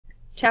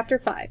Chapter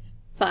 5.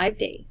 5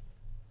 Days.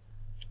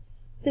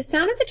 The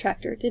sound of the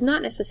tractor did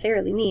not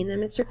necessarily mean that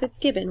Mr.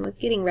 Fitzgibbon was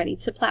getting ready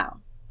to plow.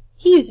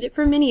 He used it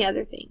for many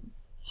other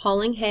things,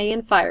 hauling hay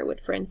and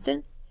firewood, for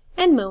instance,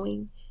 and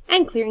mowing,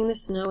 and clearing the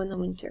snow in the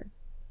winter.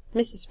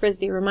 Mrs.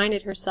 Frisby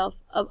reminded herself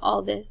of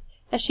all this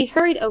as she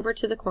hurried over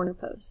to the corner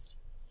post.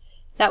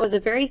 That was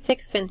a very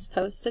thick fence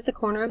post at the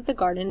corner of the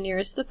garden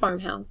nearest the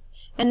farmhouse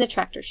and the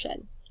tractor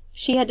shed.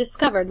 She had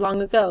discovered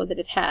long ago that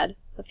it had,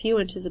 a few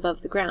inches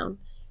above the ground,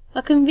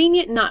 a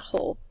convenient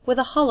knot-hole with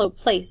a hollow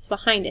place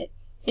behind it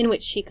in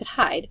which she could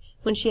hide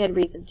when she had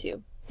reason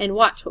to, and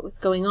watch what was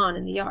going on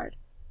in the yard.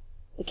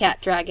 The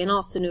cat dragon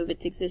also knew of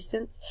its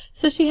existence,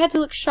 so she had to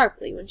look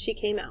sharply when she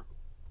came out.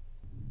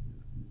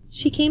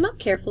 She came up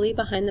carefully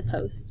behind the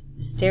post,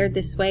 stared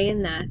this way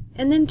and that,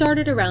 and then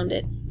darted around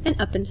it and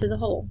up into the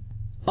hole.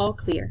 All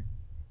clear.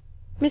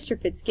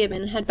 Mr.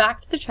 Fitzgibbon had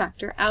backed the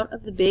tractor out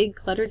of the big,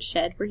 cluttered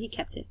shed where he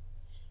kept it.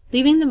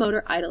 Leaving the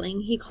motor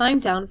idling, he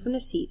climbed down from the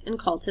seat and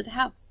called to the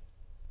house.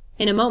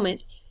 In a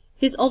moment,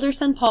 his older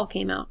son Paul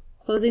came out,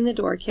 closing the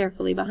door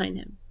carefully behind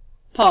him.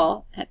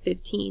 Paul, at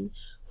 15,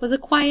 was a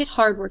quiet,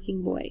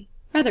 hard-working boy,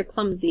 rather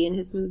clumsy in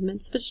his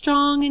movements, but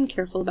strong and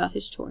careful about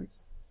his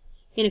chores.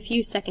 In a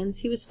few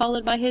seconds he was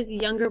followed by his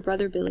younger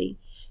brother Billy,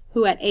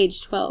 who at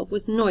age 12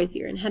 was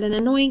noisier and had an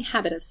annoying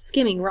habit of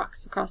skimming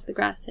rocks across the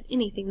grass at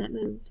anything that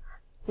moved.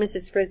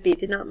 Mrs. Frisby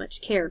did not much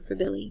care for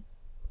Billy.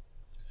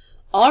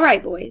 "All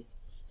right, boys,"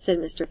 said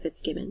Mr.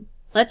 Fitzgibbon.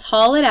 "Let's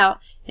haul it out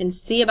and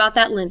see about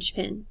that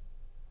linchpin."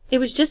 "It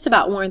was just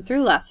about worn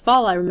through last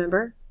fall, I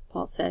remember,"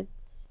 Paul said.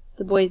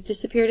 The boys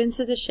disappeared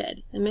into the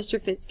shed, and Mr.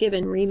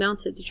 Fitzgibbon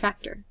remounted the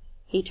tractor.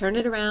 He turned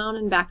it around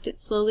and backed it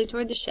slowly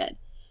toward the shed,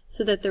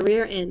 so that the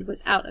rear end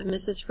was out of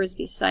Mrs.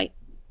 Frisby's sight.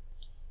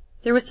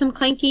 There was some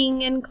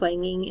clanking and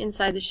clanging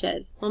inside the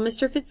shed, while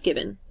Mr.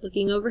 Fitzgibbon,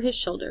 looking over his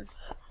shoulder,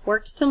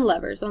 worked some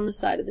levers on the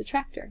side of the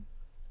tractor.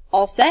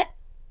 "All set?"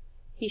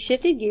 He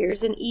shifted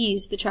gears and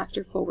eased the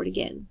tractor forward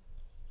again.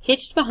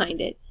 Hitched behind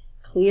it,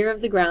 clear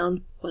of the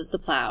ground, was the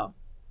plow.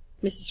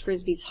 Mrs.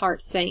 Frisby's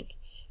heart sank.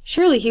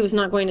 Surely he was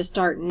not going to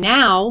start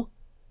now!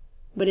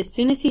 But as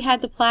soon as he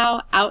had the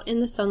plow out in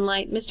the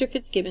sunlight, Mr.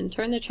 Fitzgibbon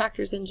turned the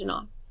tractor's engine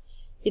off.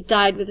 It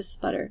died with a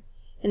sputter,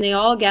 and they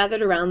all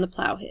gathered around the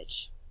plow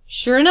hitch.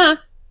 "Sure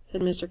enough," said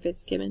Mr.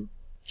 Fitzgibbon.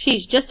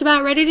 "She's just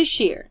about ready to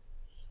shear.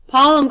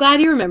 Paul, I'm glad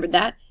you remembered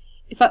that.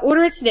 If I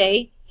order it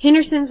today,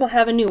 Henderson's will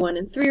have a new one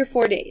in 3 or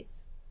 4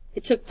 days.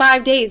 It took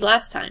 5 days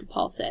last time,"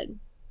 Paul said.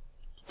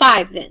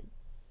 "5, then.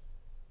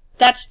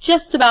 That's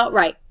just about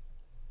right.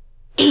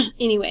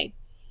 Anyway,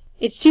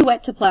 it's too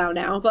wet to plow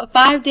now, but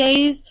 5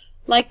 days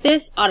like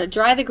this ought to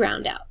dry the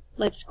ground out.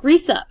 Let's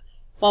grease up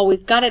while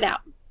we've got it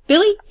out.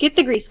 Billy, get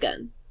the grease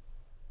gun."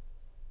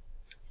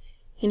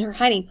 In her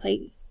hiding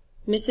place,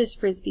 Mrs.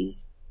 Frisby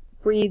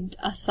breathed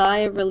a sigh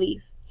of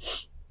relief,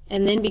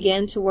 and then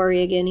began to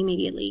worry again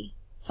immediately.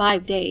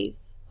 5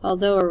 days,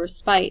 although a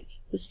respite,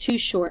 was too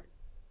short.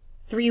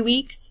 3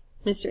 weeks,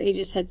 Mr.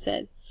 Aegis had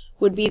said,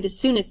 would be the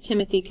soonest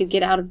Timothy could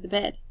get out of the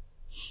bed.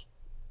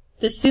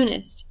 The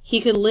soonest he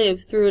could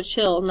live through a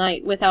chill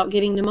night without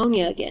getting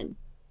pneumonia again.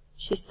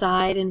 She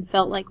sighed and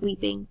felt like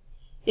weeping.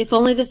 If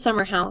only the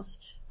summer house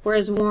were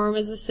as warm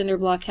as the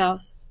cinder-block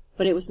house.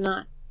 But it was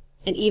not,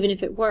 and even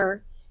if it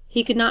were,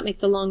 he could not make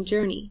the long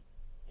journey.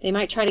 They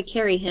might try to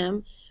carry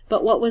him,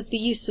 but what was the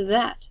use of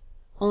that?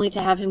 Only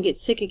to have him get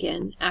sick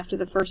again after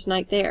the first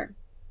night there.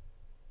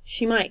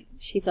 She might,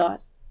 she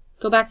thought,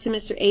 go back to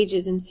Mr.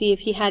 Aegis and see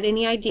if he had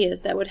any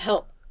ideas that would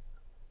help.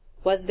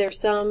 Was there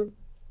some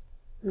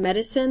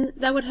medicine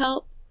that would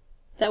help?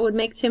 That would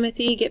make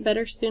Timothy get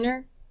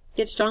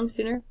strong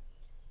sooner?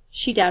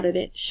 She doubted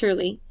it,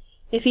 surely.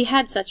 If he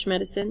had such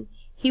medicine,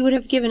 he would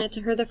have given it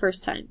to her the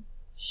first time.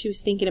 She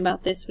was thinking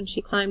about this when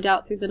she climbed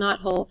out through the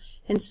knot-hole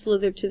and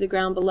slithered to the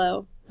ground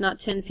below, not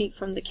 10 feet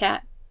from the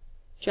cat.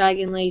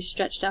 Dragon lay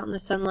stretched out in the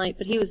sunlight,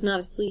 but he was not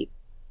asleep.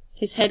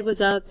 His head was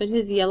up, and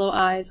his yellow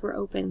eyes were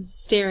open,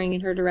 staring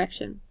in her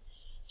direction.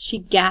 She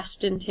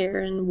gasped in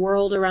terror and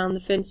whirled around the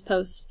fence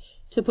post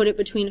to put it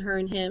between her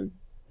and him.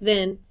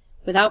 Then,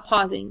 without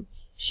pausing,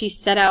 she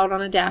set out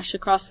on a dash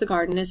across the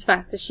garden as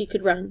fast as she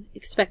could run,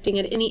 expecting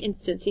at any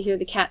instant to hear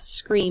the cat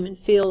scream and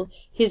feel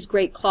his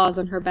great claws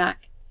on her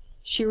back.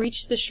 She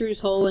reached the shrews'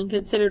 hole and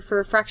considered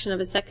for a fraction of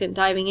a second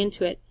diving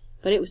into it,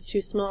 but it was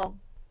too small.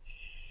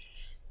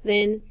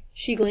 Then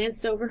she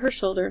glanced over her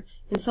shoulder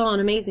and saw an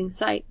amazing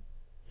sight.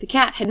 The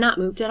cat had not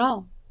moved at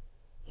all.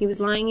 He was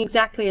lying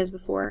exactly as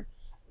before,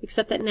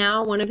 except that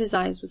now one of his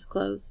eyes was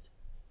closed.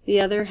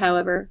 The other,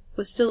 however,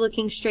 was still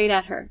looking straight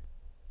at her.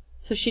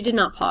 So she did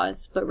not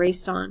pause, but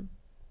raced on.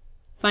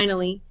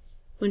 Finally,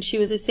 when she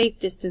was a safe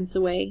distance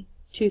away,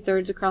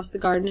 2/3 across the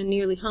garden and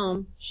nearly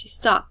home, she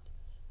stopped,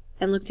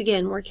 and looked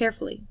again more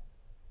carefully.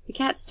 The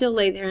cat still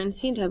lay there and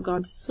seemed to have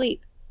gone to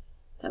sleep.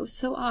 That was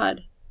so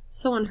odd,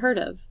 so unheard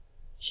of.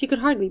 She could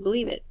hardly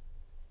believe it.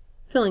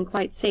 Feeling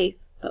quite safe,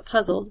 but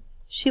puzzled,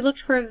 she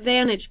looked for a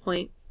vantage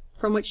point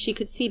from which she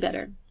could see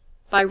better.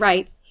 By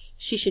rights,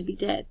 she should be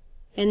dead,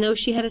 and though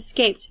she had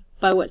escaped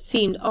by what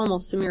seemed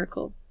almost a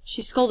miracle,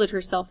 She scolded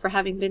herself for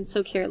having been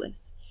so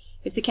careless.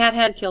 If the cat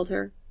had killed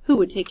her, who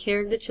would take care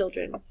of the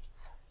children?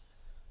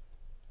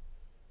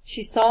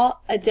 She saw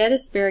a dead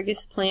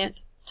asparagus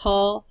plant,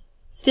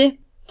 stiff,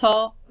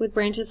 tall, with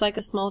branches like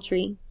a small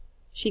tree.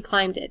 She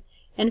climbed it,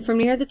 and from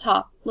near the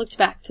top looked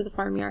back to the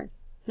farmyard.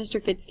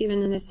 Mr.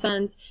 Fitzgibbon and his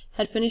sons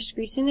had finished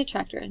greasing the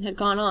tractor and had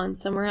gone on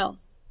somewhere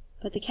else,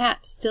 but the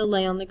cat still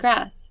lay on the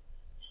grass,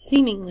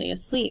 seemingly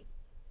asleep.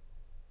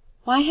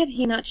 Why had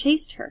he not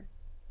chased her?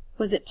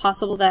 Was it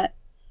possible that,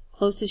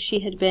 close as she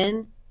had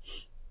been,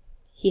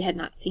 he had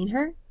not seen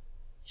her?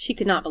 She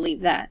could not believe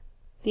that.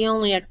 The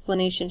only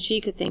explanation she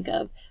could think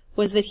of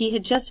was that he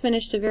had just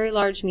finished a very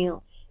large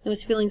meal and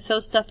was feeling so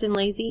stuffed and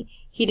lazy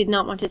he did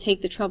not want to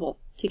take the trouble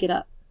to get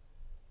up.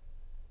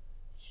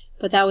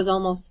 But that was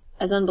almost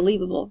as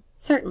unbelievable.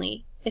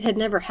 Certainly, it had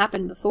never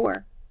happened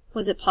before.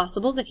 Was it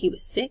possible that he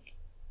was sick?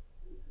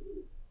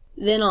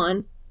 Then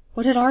on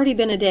what had already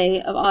been a day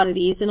of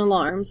oddities and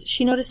alarms,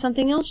 she noticed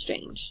something else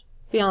strange.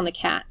 Beyond the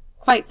cat,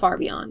 quite far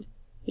beyond,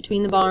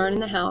 between the barn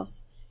and the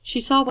house, she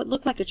saw what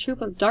looked like a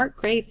troop of dark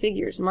gray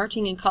figures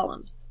marching in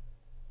columns.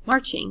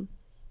 Marching?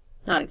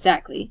 Not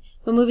exactly,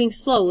 but moving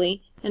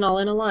slowly and all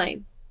in a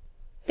line.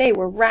 They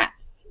were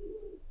rats.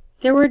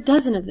 There were a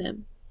dozen of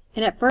them,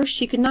 and at first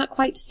she could not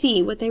quite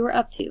see what they were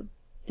up to.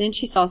 Then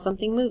she saw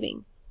something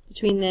moving,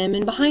 between them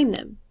and behind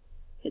them.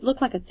 It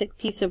looked like a thick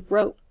piece of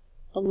rope,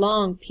 a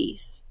long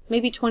piece,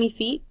 maybe 20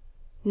 feet.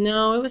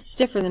 No, it was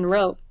stiffer than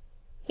rope.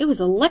 It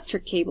was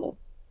electric cable.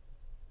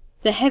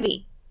 The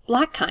heavy,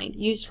 black kind,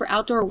 used for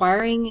outdoor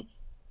wiring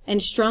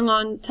and strung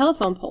on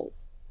telephone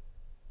poles.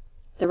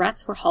 The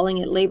rats were hauling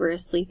it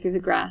laboriously through the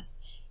grass,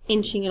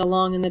 inching it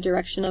along in the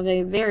direction of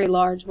a very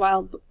large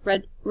wild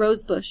red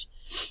rose bush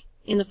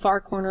in the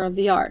far corner of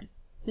the yard.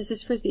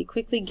 Mrs. Frisby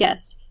quickly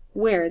guessed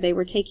where they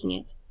were taking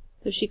it,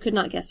 though she could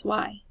not guess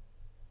why.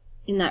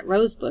 In that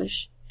rose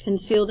bush,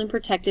 concealed and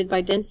protected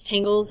by dense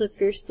tangles of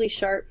fiercely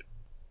sharp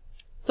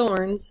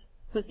thorns,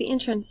 was the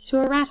entrance to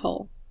a rat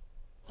hole.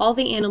 All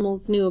the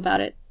animals knew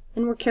about it,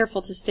 and were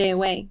careful to stay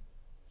away.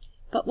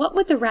 But what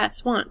would the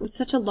rats want with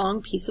such a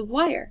long piece of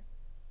wire?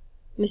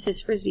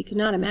 Mrs. Frisby could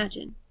not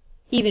imagine.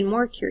 Even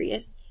more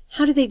curious,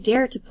 how did they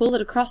dare to pull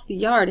it across the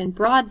yard in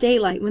broad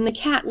daylight when the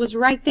cat was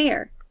right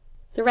there?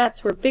 The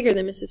rats were bigger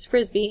than Mrs.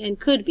 Frisby, and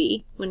could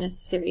be, when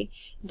necessary,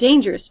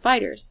 dangerous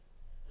fighters,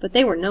 but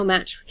they were no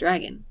match for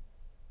Dragon.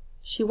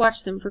 She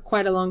watched them for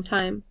quite a long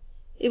time.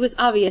 It was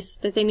obvious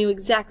that they knew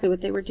exactly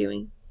what they were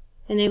doing,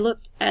 and they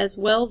looked as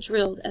well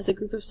drilled as a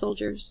group of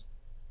soldiers.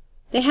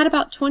 They had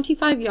about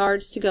 25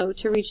 yards to go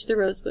to reach the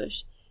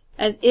rosebush,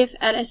 as if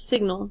at a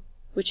signal,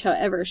 which,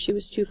 however, she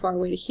was too far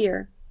away to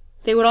hear,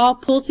 they would all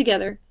pull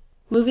together,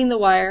 moving the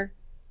wire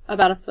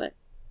about a foot.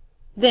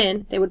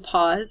 Then they would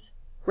pause,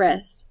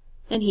 rest,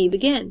 and heave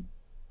again.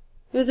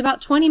 It was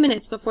about 20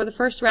 minutes before the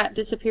first rat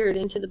disappeared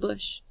into the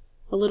bush.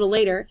 A little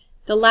later,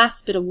 the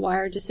last bit of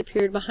wire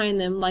disappeared behind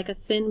them like a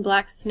thin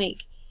black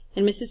snake,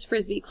 and Mrs.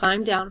 Frisby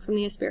climbed down from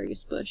the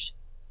asparagus bush.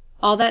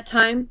 All that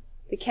time,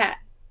 the cat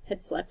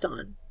had slept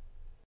on.